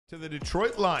To the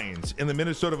Detroit Lions and the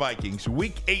Minnesota Vikings,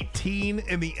 Week 18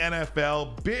 in the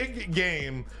NFL. Big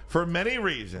game for many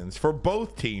reasons for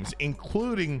both teams,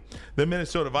 including the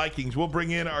Minnesota Vikings. We'll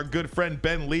bring in our good friend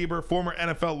Ben Leber, former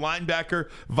NFL linebacker,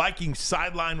 Vikings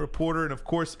sideline reporter, and of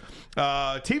course,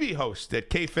 TV host at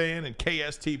KFan and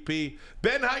KSTP.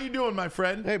 Ben, how you doing, my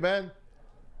friend? Hey, Ben.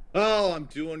 Oh, I'm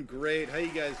doing great. How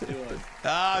you guys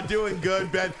doing? Doing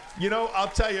good, Ben. You know, I'll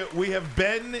tell you, we have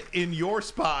been in your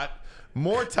spot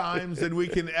more times than we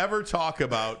can ever talk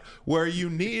about, where you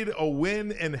need a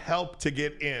win and help to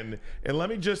get in. And let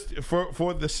me just,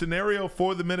 for the scenario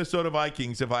for the Minnesota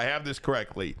Vikings, if I have this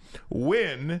correctly,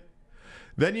 win,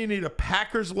 then you need a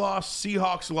Packers loss,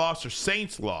 Seahawks loss, or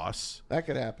Saints loss. That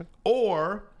could happen.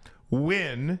 Or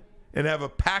win and have a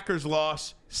Packers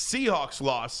loss, Seahawks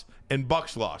loss, and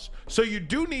Bucks loss. So you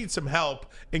do need some help,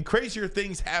 and crazier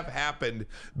things have happened.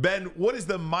 Ben, what is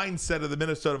the mindset of the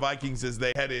Minnesota Vikings as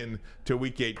they head in to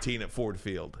Week 18 at Ford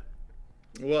Field?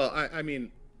 Well, I mean,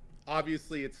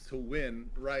 obviously it's to win,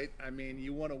 right? I mean,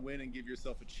 you want to win and give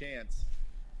yourself a chance.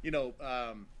 You know,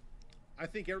 I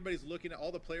think everybody's looking at,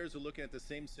 all the players are looking at the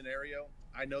same scenario.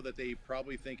 I know that they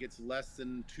probably think it's less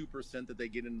than 2% that they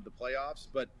get into the playoffs,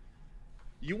 but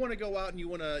you want to go out and you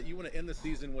want to end the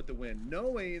season with the win,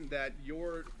 knowing that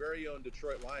your very own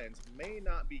Detroit Lions may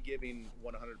not be giving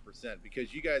 100%,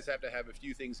 because you guys have to have a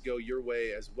few things go your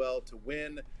way as well to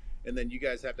win, and then you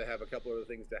guys have to have a couple other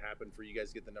things to happen for you guys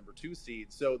to get the number 2 seed.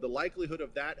 So the likelihood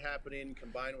of that happening,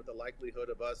 combined with the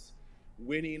likelihood of us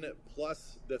winning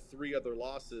plus the 3 other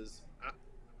losses,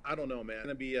 I don't know, man.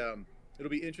 It'll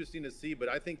be interesting to see, but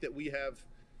I think that we have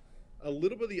a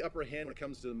little bit of the upper hand when it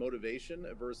comes to the motivation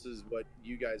versus what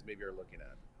you guys maybe are looking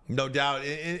at. No doubt.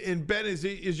 And Ben, as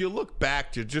you look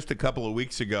back to just a couple of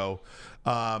weeks ago,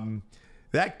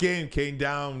 that game came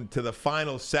down to the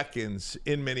final seconds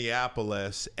in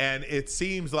Minneapolis, and it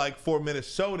seems like for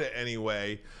Minnesota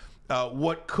anyway,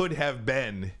 what could have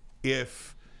been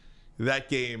if that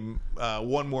game,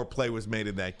 one more play was made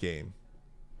in that game.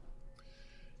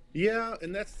 Yeah,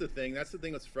 and that's the thing. That's the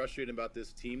thing that's frustrating about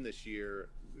this team this year.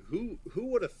 Who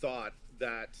would have thought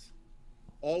that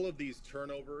all of these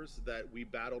turnovers that we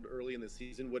battled early in the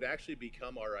season would actually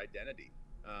become our identity?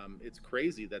 It's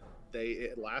crazy that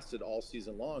it lasted all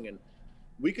season long, and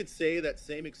we could say that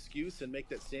same excuse and make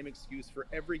that same excuse for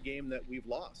every game that we've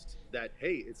lost. That,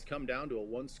 hey, it's come down to a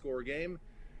 1-score game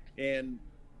and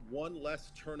one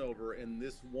less turnover in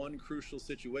this one crucial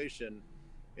situation,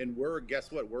 and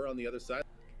guess what? We're on the other side.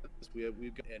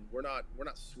 And we're not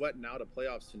sweating out a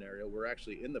playoff scenario. We're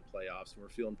actually in the playoffs, and we're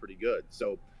feeling pretty good.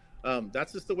 So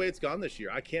that's just the way it's gone this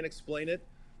year. I can't explain it.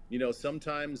 You know,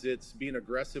 sometimes it's being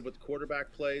aggressive with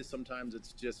quarterback play. Sometimes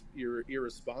it's just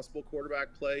irresponsible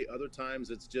quarterback play. Other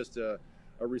times it's just a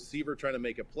receiver trying to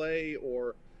make a play,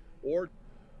 or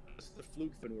just the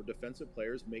fluke thing where defensive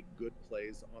players make good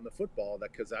plays on the football,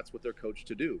 because that's what they're coached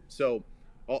to do. So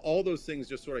all those things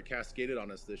just sort of cascaded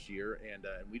on us this year, and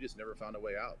we just never found a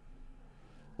way out.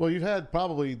 Well, you've had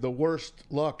probably the worst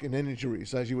luck in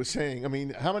injuries, as you were saying. I mean,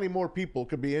 how many more people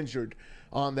could be injured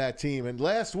on that team? And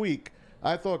last week,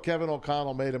 I thought Kevin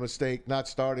O'Connell made a mistake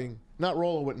not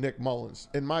rolling with Nick Mullins,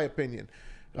 in my opinion.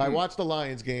 I watched the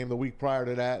Lions game the week prior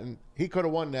to that, and he could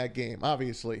have won that game,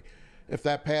 obviously. If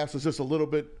that pass was just a little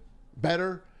bit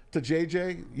better to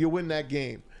JJ, you win that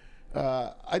game.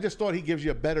 I just thought he gives you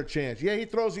a better chance. Yeah, he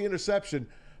throws the interception,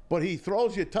 but he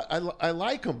throws you. I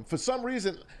like him. For some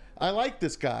reason, I like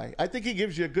this guy. I think he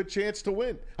gives you a good chance to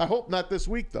win. I hope not this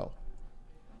week, though.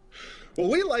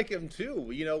 Well, we like him too.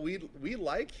 You know, we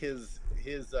like his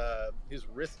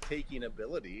risk-taking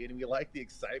ability, and we like the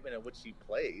excitement in which he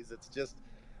plays. It's just,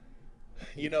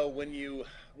 you know, when you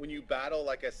battle,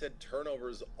 like I said,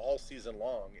 turnovers all season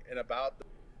long, and about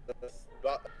the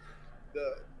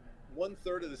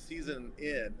 1/3 of the season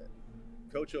in,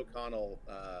 Coach O'Connell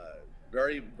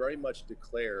very, very much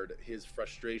declared his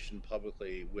frustration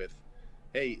publicly with,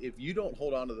 hey, if you don't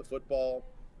hold on to the football,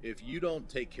 if you don't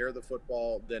take care of the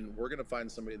football, then we're going to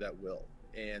find somebody that will.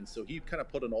 And so he kind of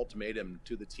put an ultimatum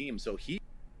to the team. So he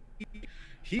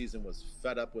was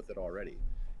fed up with it already.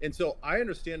 And so I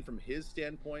understand from his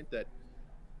standpoint that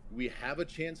we have a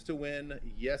chance to win.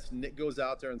 Yes, Nick goes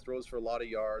out there and throws for a lot of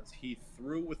yards. He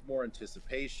threw with more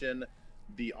anticipation.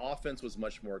 The offense was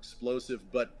much more explosive,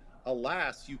 but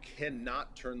alas, you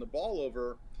cannot turn the ball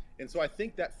over. And so I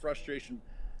think that frustration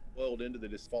boiled into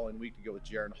this following week to go with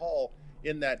Jaron Hall,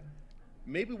 in that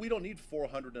maybe we don't need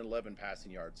 411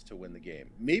 passing yards to win the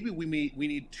game. Maybe we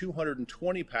need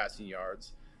 220 passing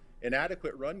yards, an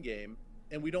adequate run game,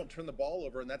 and we don't turn the ball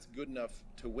over, and that's good enough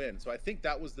to win. So I think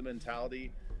that was the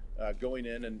mentality going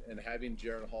in and having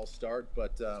Jaron Hall start.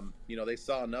 But, they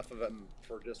saw enough of him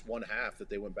for just one half that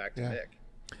they went back to Nick.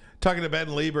 Talking to Ben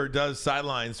Leber, does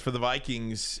sidelines for the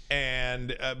Vikings.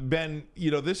 And Ben,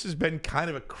 this has been kind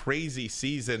of a crazy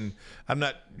season. I'm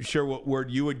not sure what word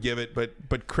you would give it,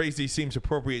 but crazy seems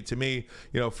appropriate to me.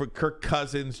 For Kirk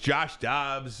Cousins, Josh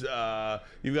Dobbs,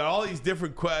 you've got all these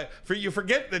different. You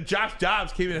forget that Josh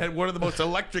Dobbs came in and had one of the most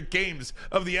electric games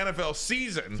of the NFL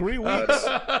season. 3 weeks,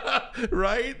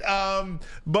 right?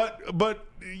 But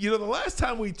the last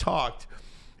time we talked,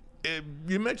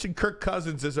 you mentioned Kirk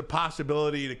Cousins as a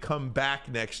possibility to come back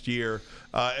next year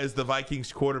as the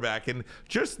Vikings quarterback. And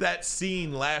just that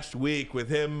scene last week with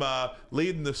him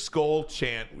leading the skull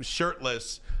chant,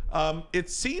 shirtless, it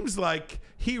seems like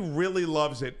he really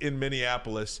loves it in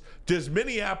Minneapolis. Does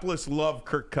Minneapolis love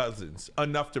Kirk Cousins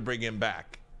enough to bring him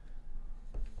back?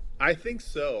 I think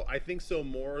so. I think so,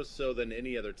 more so than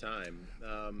any other time.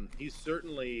 He's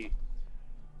certainly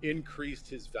increased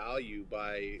his value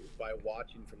by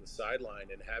watching from the sideline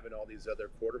and having all these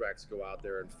other quarterbacks go out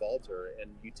there and falter,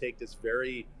 and you take this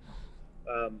very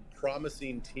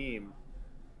promising team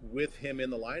with him in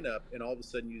the lineup, and all of a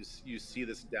sudden you see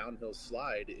this downhill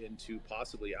slide into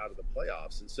possibly out of the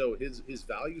playoffs. And so his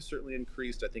value certainly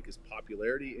increased. I think his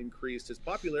popularity increased. His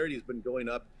popularity has been going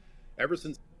up ever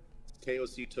since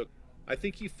KOC took. I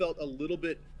think he felt a little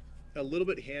bit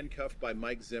handcuffed by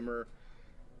Mike Zimmer.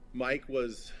 Mike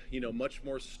was, much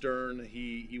more stern.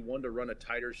 He wanted to run a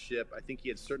tighter ship. I think he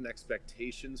had certain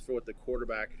expectations for what the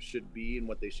quarterback should be and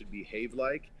what they should behave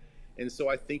like. And so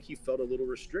I think he felt a little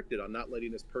restricted on not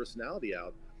letting his personality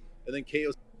out. And then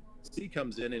KOC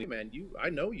comes in and, man, I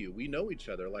know you. We know each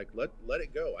other. Like, let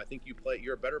it go. I think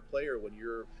you're a better player when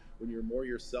you're more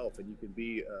yourself and you can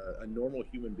be a normal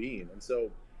human being. And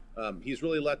so he's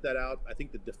really let that out. I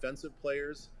think the defensive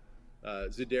players,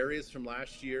 Za'Darius from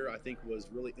last year, I think, was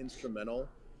really instrumental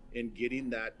in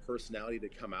getting that personality to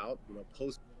come out.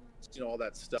 Posting all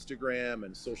that stuff, Instagram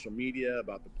and social media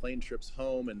about the plane trips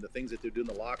home and the things that they do in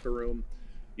the locker room.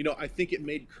 I think it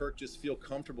made Kirk just feel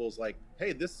comfortable. As like,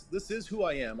 hey, this is who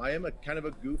I am. I am a kind of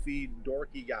a goofy,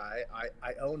 dorky guy.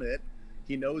 I own it.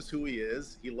 He knows who he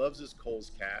is. He loves his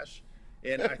Kohl's cash,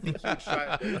 and I think he would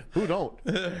shy away. Who don't?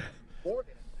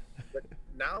 But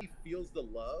now he feels the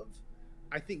love.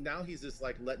 I think now he's just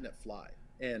like letting it fly.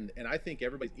 And I think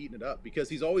everybody's eating it up because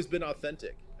he's always been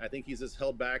authentic. I think he's just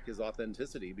held back his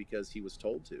authenticity because he was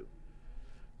told to.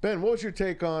 Ben, what was your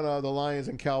take on the Lions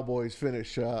and Cowboys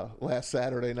finish last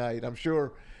Saturday night? I'm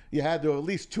sure you had to at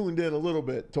least tuned in a little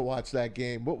bit to watch that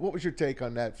game. What was your take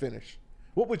on that finish?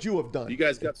 What would you have done? You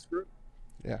guys got screwed.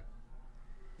 Yeah.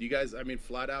 You guys,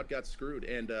 flat out got screwed.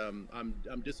 And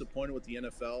I'm disappointed with the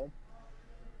NFL.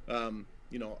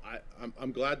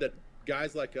 I'm glad that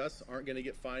guys like us aren't going to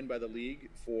get fined by the league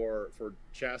for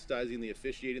chastising the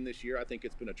officiating this year. I think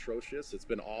it's been atrocious. It's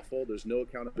been awful. There's no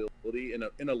accountability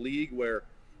in a league where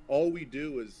all we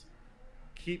do is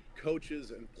keep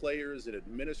coaches and players and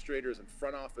administrators and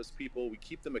front office people. We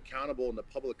keep them accountable in the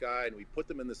public eye, and we put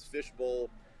them in this fishbowl,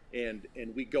 and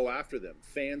we go after them.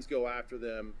 Fans go after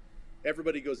them.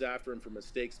 Everybody goes after them for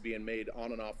mistakes being made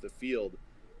on and off the field.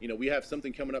 We have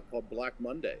something coming up called Black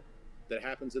Monday that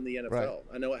happens in the NFL. Right.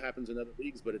 I know it happens in other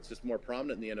leagues, but it's just more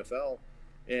prominent in the NFL.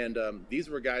 And these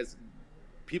were guys,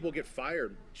 people get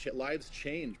fired, lives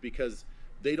change because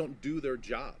they don't do their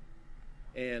job.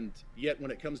 And yet when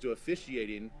it comes to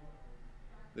officiating,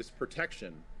 this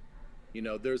protection,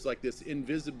 there's like this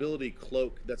invisibility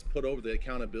cloak that's put over the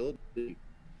accountability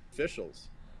officials.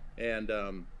 And,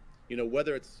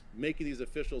 whether it's making these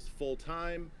officials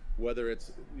full-time, whether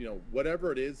it's,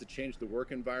 whatever it is to change the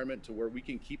work environment to where we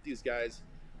can keep these guys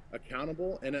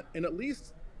accountable and at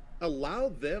least allow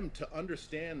them to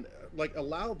understand,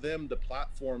 allow them the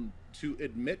platform to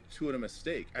admit to a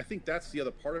mistake. I think that's the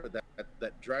other part of it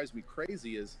that drives me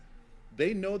crazy is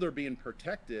they know they're being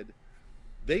protected.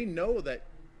 They know that,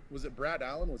 was it Brad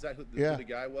Allen? Was that who the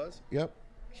guy was? Yep.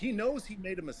 He knows he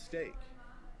made a mistake.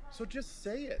 So just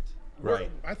say it.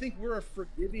 Right. I think we're a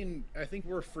forgiving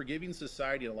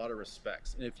society in a lot of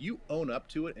respects. And if you own up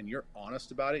to it and you're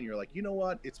honest about it and you're like, you know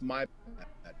what, it's my bad.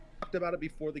 I talked about it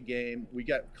before the game. We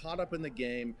got caught up in the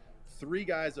game. 3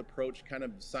 guys approached kind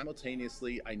of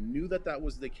simultaneously. I knew that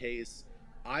was the case.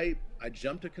 I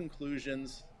jumped to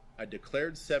conclusions. I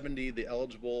declared 70 the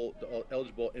eligible.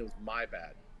 It was my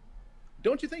bad.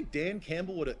 Don't you think Dan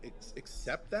Campbell would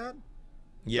accept that?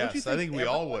 Yes, I think we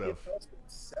all would have.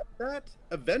 Accept that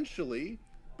eventually,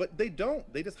 but they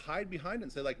don't. They just hide behind it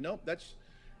and say, like, nope,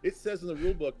 it says in the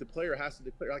rule book the player has to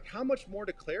declare. Like, how much more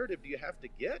declarative do you have to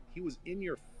get? He was in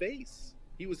your face.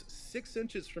 He was 6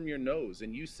 inches from your nose,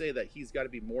 and you say that he's got to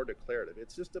be more declarative.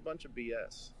 It's just a bunch of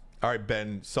BS. All right,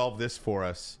 Ben, solve this for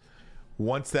us.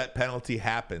 Once that penalty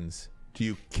happens, do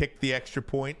you kick the extra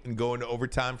point and go into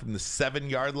overtime from the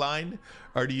 7-yard line?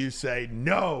 Or do you say,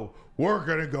 no, we're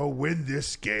going to go win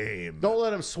this game? Don't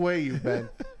let him sway you, Ben.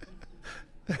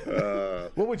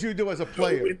 What would you do as a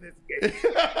player? Win this game.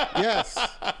 Yes.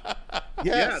 Yes.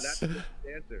 Yeah, that's the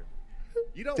answer.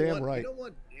 You don't Damn want right. you don't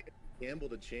want Campbell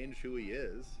to change who he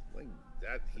is. Like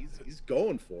that, he's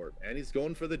going for it, and he's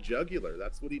going for the jugular.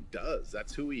 That's what he does.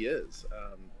 That's who he is.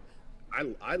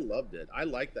 I loved it. I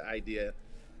like the idea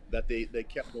that they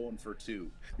kept going for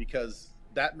 2, because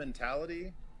that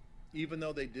mentality, even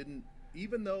though they didn't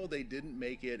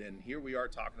make it, and here we are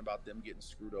talking about them getting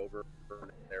screwed over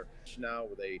there now,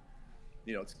 where they,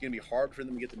 it's going to be hard for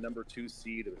them to get the number 2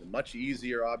 seed. It was much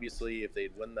easier, obviously, if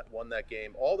they'd won that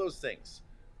game. All those things,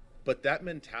 but that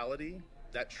mentality,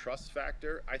 that trust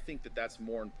factor, I think that's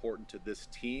more important to this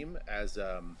team as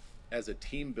a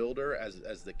team builder,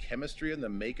 as the chemistry and the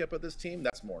makeup of this team.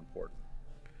 That's more important.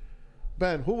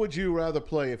 Ben, who would you rather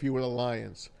play if you were the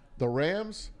Lions? The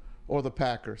Rams or the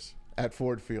Packers at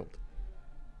Ford Field?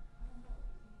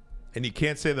 And you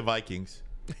can't say the Vikings.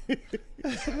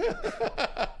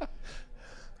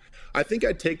 I think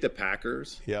I'd take the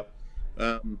Packers. Yep.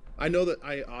 I know that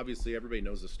obviously everybody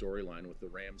knows the storyline with the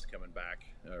Rams coming back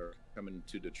or coming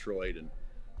to Detroit and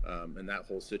that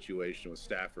whole situation with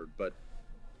Stafford. But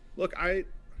look, I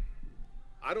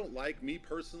don't like, me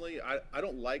personally, I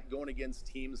don't like going against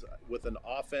teams with an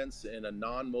offense and a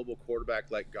non-mobile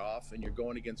quarterback like Goff, and you're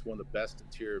going against one of the best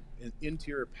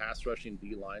interior pass rushing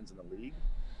D lines in the league.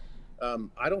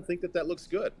 I don't think that looks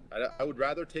good. I would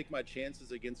rather take my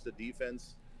chances against a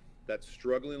defense that's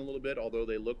struggling a little bit, although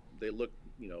they look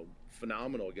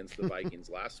phenomenal against the Vikings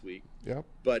last week. Yep.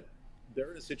 But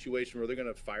they're in a situation where they're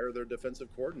going to fire their defensive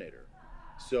coordinator.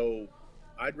 So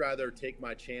I'd rather take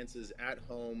my chances at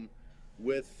home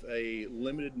with a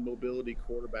limited mobility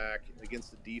quarterback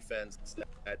against a defense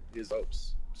that is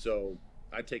hopes. So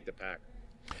I'd take the Pack.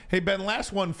 Hey, Ben,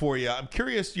 last one for you. I'm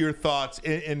curious your thoughts.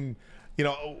 And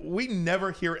we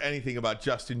never hear anything about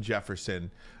Justin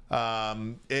Jefferson.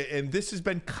 And this has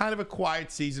been kind of a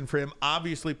quiet season for him,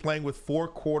 obviously playing with 4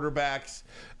 quarterbacks.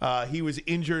 He was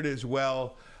injured as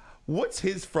well. What's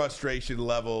his frustration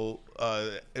level?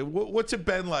 What's it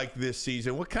been like this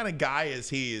season? What kind of guy is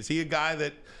he? Is he a guy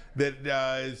that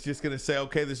is just going to say,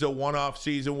 okay, this is a one-off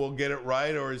season, we'll get it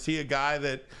right? Or is he a guy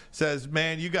that says,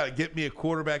 man, you got to get me a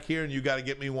quarterback here and you got to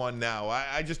get me one now?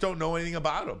 I just don't know anything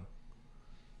about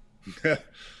him.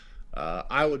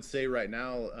 I would say right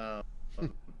now,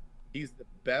 he's the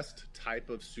best type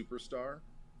of superstar.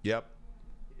 Yep.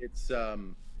 It's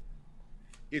an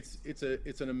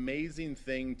amazing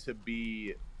thing to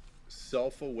be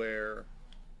self-aware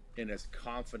and as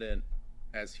confident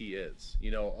as he is.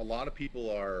 A lot of people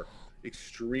are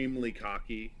extremely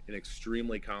cocky and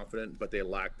extremely confident, but they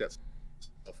lack that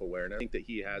self-awareness. I think that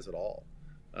he has it all.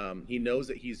 He knows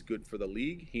that he's good for the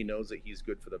league. He knows that he's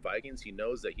good for the Vikings. He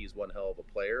knows that he's one hell of a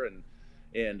player, and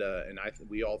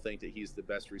we all think that he's the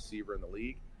best receiver in the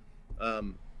league.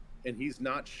 And he's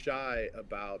not shy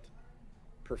about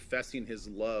professing his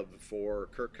love for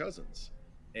Kirk Cousins,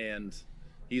 and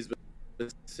he's been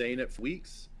saying it for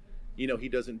weeks. He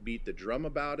doesn't beat the drum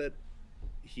about it.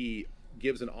 He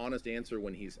gives an honest answer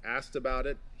when he's asked about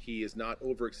it. He is not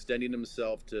overextending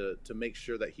himself to make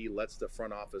sure that he lets the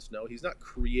front office know. He's not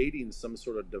creating some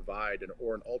sort of divide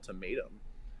or an ultimatum.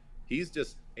 He's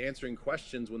just answering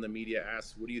questions when the media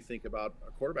asks, what do you think about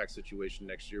a quarterback situation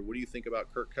next year? What do you think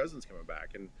about Kirk Cousins coming back?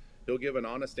 And he'll give an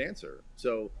honest answer.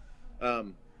 So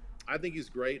I think he's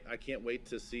great. I can't wait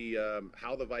to see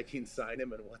how the Vikings sign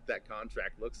him and what that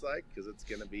contract looks like, because it's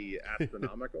going to be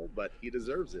astronomical, but he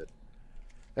deserves it.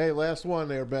 Hey, last one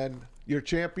there, Ben. Your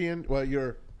champion,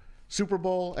 your Super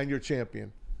Bowl and your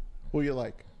champion. Who you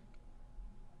like?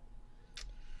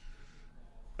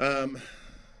 I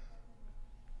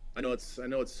know it's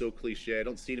so cliche. I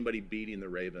don't see anybody beating the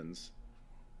Ravens.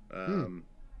 I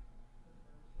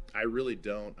really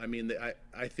don't. I mean,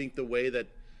 I think the way that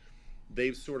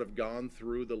they've sort of gone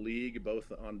through the league,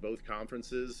 on both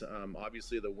conferences,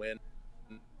 obviously the win,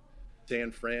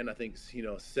 San Fran, I think,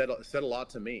 said a lot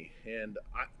to me. And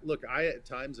I at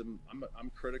times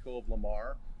I'm critical of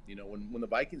Lamar. When the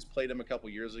Vikings played him a couple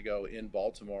years ago in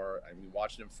Baltimore, I mean,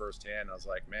 watching him firsthand, I was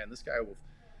like, man, this guy will,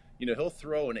 he'll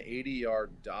throw an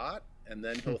 80-yard dot and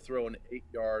then he'll throw an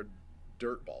 8-yard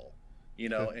dirt ball,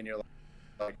 and you're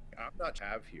like, I'm not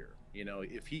have here.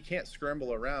 If he can't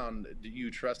scramble around, do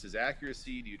you trust his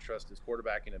accuracy? Do you trust his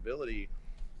quarterbacking ability?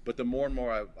 But the more and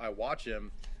more I watch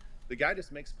him, the guy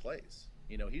just makes plays.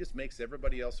 he just makes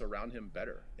everybody else around him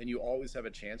better, and you always have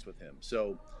a chance with him.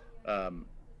 So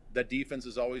that defense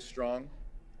is always strong,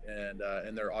 and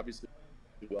they're obviously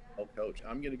well coached.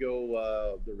 I'm going to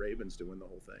go the Ravens to win the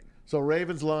whole thing. So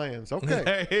Ravens, Lions. Okay.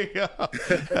 There you go.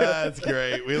 That's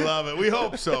great. We love it. We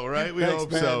hope so, right? We Thanks,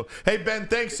 hope man. so. Hey, Ben,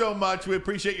 thanks so much. We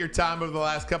appreciate your time over the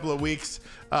last couple of weeks.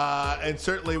 And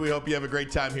certainly we hope you have a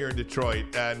great time here in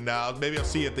Detroit. And maybe I'll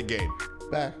see you at the game.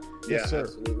 Back. Yeah, Yes, sir.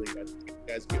 absolutely.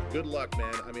 Guys, good luck,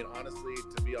 man. I mean, honestly,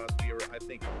 to be honest with you, I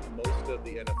think most of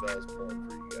the NFL is pulling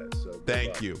for you guys. So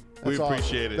Thank luck. you. That's We awesome.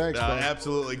 appreciate it. Thanks, Ben.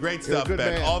 Absolutely. Great You're a stuff, good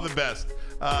Ben. man. All the best.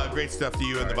 Great stuff to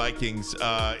you and the Vikings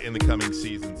in the coming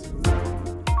seasons.